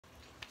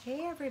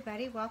Hey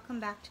everybody, welcome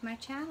back to my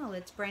channel.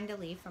 It's Brenda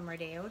Lee from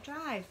Rodeo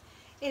Drive.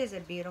 It is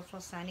a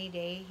beautiful sunny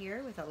day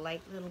here with a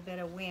light little bit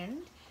of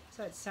wind.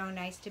 So it's so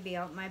nice to be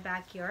out in my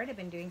backyard. I've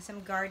been doing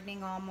some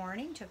gardening all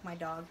morning. Took my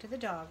dog to the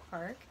dog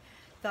park.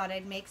 Thought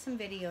I'd make some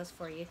videos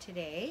for you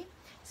today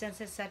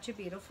since it's such a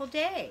beautiful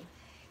day.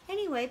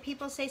 Anyway,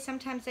 people say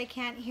sometimes they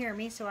can't hear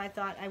me, so I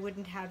thought I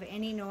wouldn't have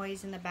any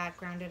noise in the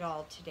background at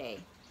all today.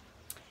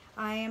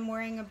 I am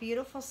wearing a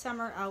beautiful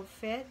summer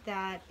outfit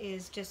that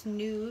is just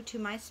new to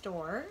my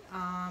store.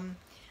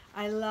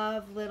 I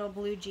love little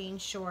blue jean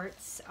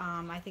shorts.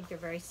 I think they're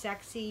very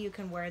sexy. You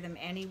can wear them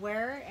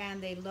anywhere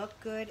and they look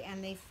good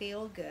and they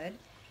feel good.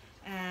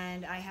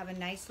 And I have a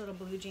nice little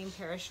blue jean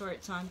pair of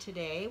shorts on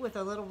today with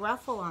a little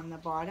ruffle on the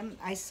bottom.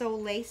 I sew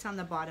lace on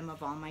the bottom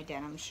of all my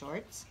denim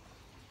shorts.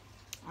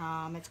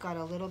 It's got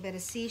a little bit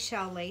of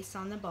seashell lace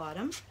on the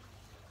bottom.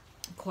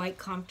 Quite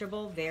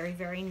comfortable, very,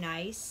 very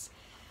nice.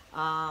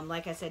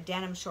 Like I said,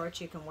 denim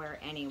shorts you can wear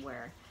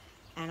anywhere.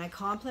 And I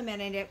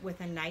complemented it with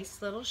a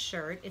nice little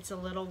shirt. It's a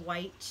little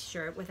white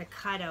shirt with a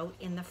cutout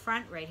in the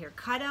front right here.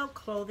 Cutout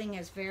clothing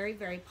is very,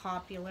 very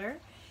popular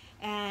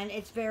and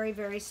it's very,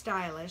 very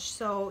stylish.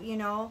 So, you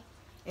know,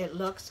 it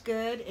looks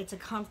good. It's a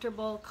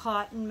comfortable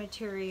cotton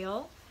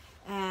material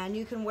and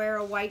you can wear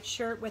a white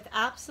shirt with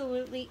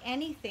absolutely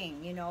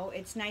anything. You know,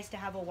 it's nice to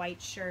have a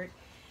white shirt.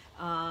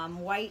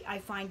 White I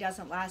find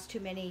doesn't last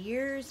too many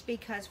years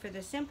because for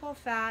the simple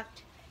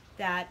fact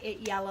that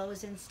it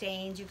yellows and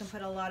stains. You can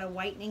put a lot of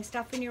whitening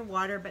stuff in your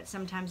water, but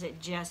sometimes it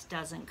just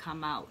doesn't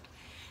come out.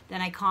 Then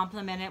I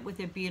complement it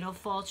with a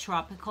beautiful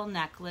tropical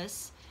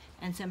necklace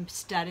and some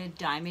studded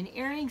diamond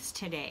earrings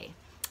today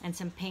and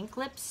some pink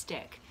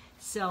lipstick.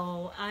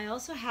 So I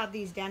also have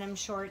these denim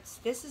shorts.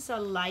 This is a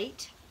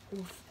light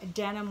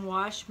denim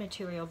wash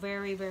material,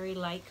 very, very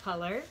light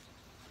color.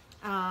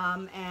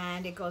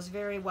 And it goes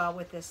very well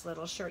with this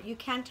little shirt. You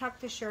can tuck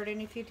the shirt in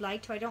if you'd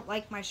like to. I don't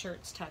like my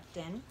shirts tucked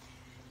in.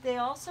 They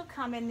also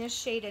come in this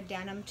shade of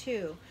denim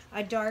too,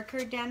 a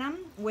darker denim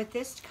with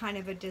this kind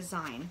of a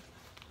design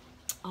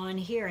on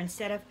here.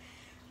 Instead of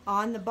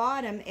on the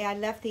bottom, I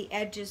left the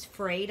edges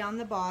frayed on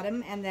the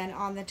bottom, and then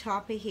on the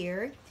top of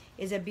here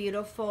is a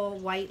beautiful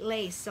white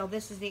lace. So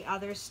this is the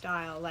other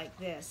style like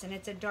this, and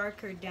it's a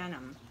darker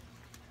denim.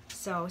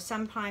 So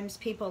sometimes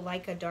people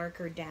like a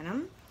darker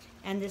denim,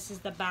 and this is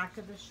the back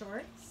of the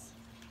shorts.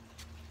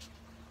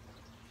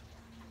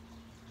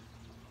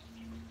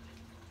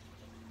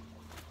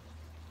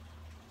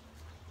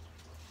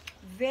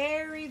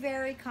 Very,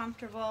 very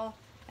comfortable.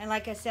 And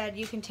like I said,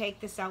 you can take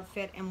this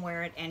outfit and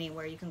wear it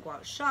anywhere. You can go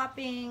out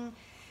shopping.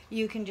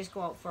 You can just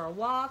go out for a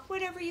walk.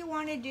 Whatever you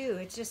want to do.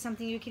 It's just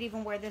something you could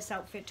even wear this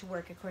outfit to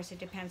work. Of course, it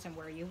depends on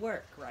where you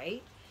work,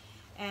 right?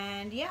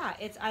 And yeah,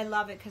 I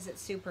love it because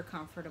it's super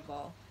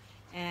comfortable.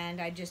 And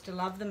I just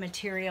love the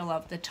material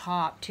of the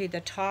top too.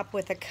 The top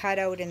with a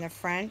cutout in the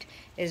front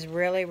is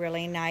really,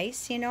 really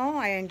nice. You know,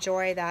 I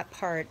enjoy that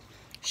part.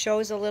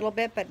 Shows a little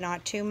bit, but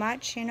not too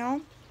much, you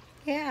know.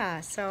 Yeah,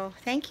 so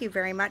thank you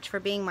very much for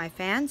being my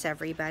fans,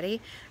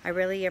 everybody. I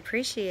really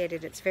appreciate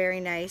it. It's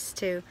very nice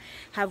to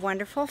have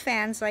wonderful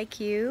fans like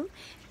you,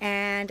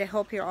 and I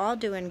hope you're all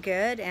doing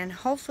good, and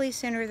hopefully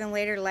sooner than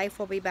later life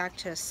will be back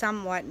to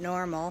somewhat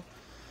normal.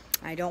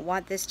 I don't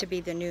want this to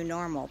be the new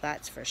normal,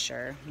 that's for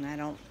sure. I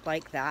don't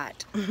like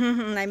that.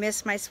 I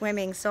miss my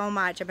swimming so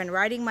much. I've been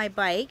riding my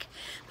bike,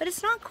 but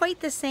it's not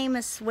quite the same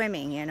as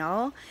swimming, you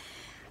know.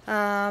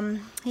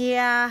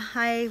 Yeah,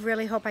 I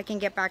really hope I can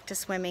get back to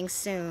swimming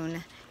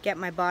soon. Get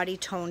my body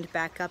toned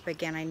back up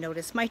again. I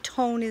notice my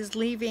tone is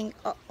leaving.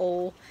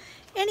 Uh-oh.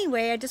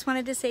 Anyway, I just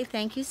wanted to say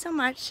thank you so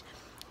much.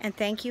 And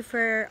thank you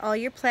for all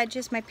your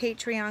pledges, my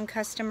Patreon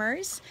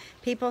customers.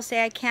 People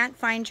say I can't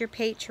find your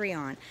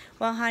Patreon.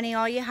 Well, honey,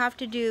 all you have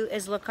to do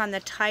is look on the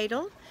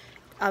title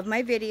of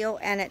my video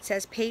and it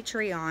says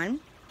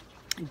patreon.com,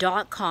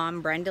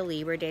 Brenda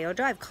Lee, Rodeo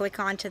Drive. Click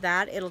onto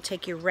that. It'll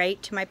take you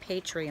right to my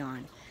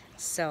Patreon.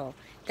 So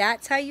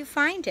that's how you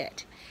find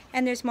it.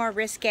 And there's more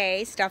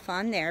risque stuff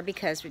on there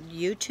because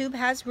YouTube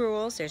has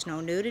rules. There's no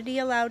nudity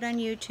allowed on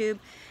YouTube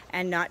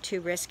and not too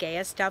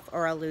risque stuff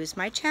or I'll lose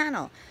my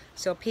channel.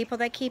 So people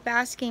that keep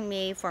asking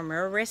me for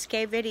more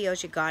risque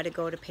videos, you got to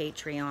go to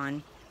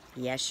Patreon.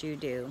 Yes, you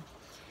do.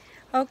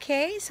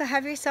 Okay, so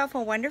have yourself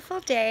a wonderful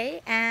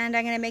day and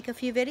I'm going to make a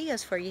few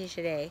videos for you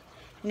today.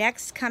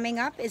 Next coming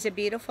up is a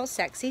beautiful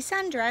sexy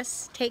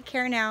sundress. Take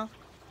care now.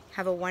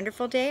 Have a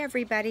wonderful day,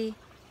 everybody.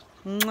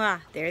 Mwah.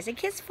 There's a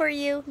kiss for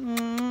you.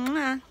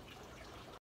 Mwah.